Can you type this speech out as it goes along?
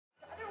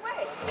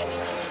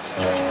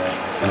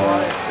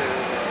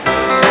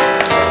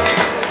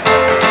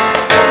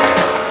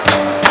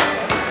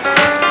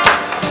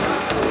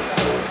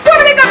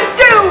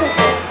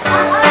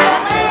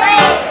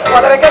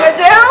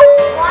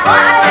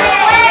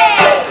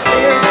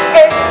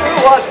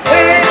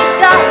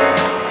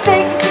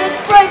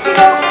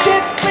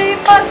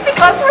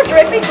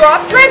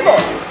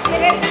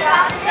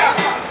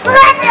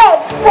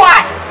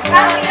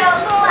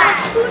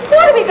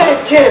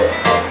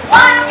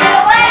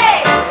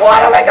What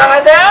are we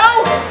gonna do?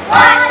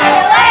 Wash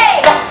it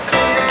away!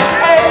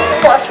 And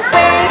wash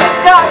away the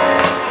dust.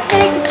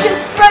 Make it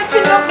just right,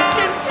 you know,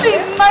 simply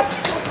must.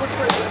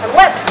 And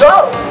let's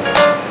go!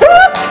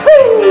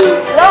 Woo-hoo!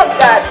 Love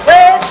that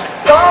red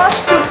sauce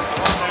soup.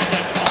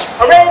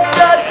 A red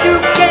sauce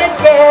soup, can't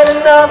get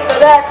enough of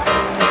that.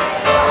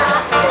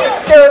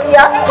 Stir the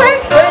up,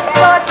 red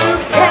sauce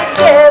soup, can't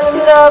get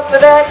enough of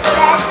that.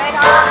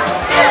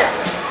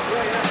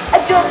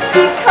 And just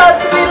because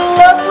we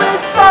love red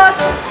sauce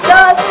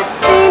doesn't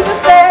mean to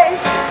say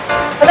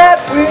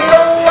that we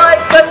don't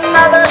like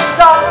another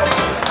sauce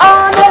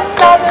on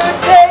another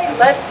day.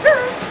 Let's stir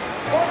it.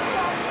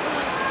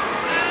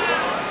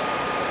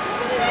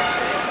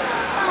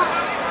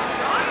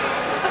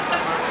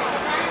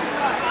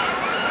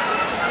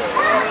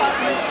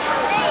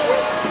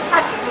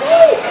 A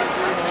snake!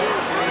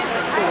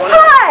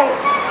 Hi!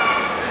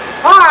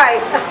 Hi!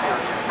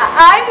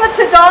 I'm the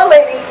Tadal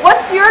lady.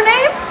 What's your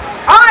name?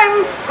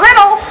 I'm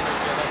Riddle.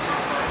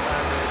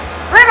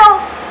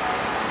 Riddle.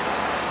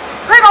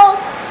 Riddle.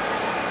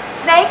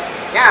 Snake?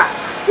 Yeah.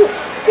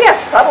 He has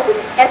trouble with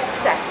his S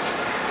sound.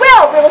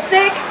 Well, Riddle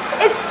Snake,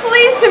 it's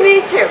pleased to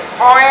meet you.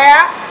 Oh,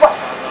 yeah? Well,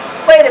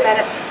 wait a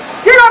minute.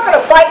 You're not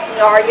going to bite me,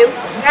 are you?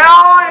 No,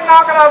 I'm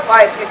not gonna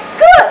bite you.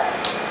 Good.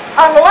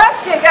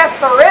 Unless you guess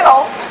the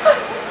riddle.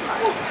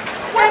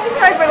 Stand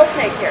beside Riddle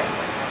Snake here.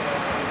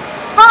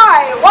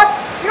 Hi,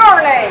 what's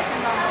your name?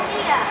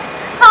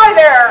 Hi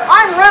there,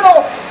 I'm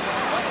Riddle.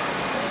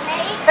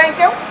 Thank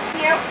you.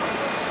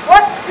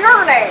 What's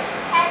your name?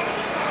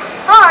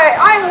 Hi,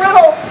 I'm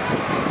Riddle.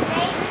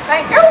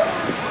 Thank you.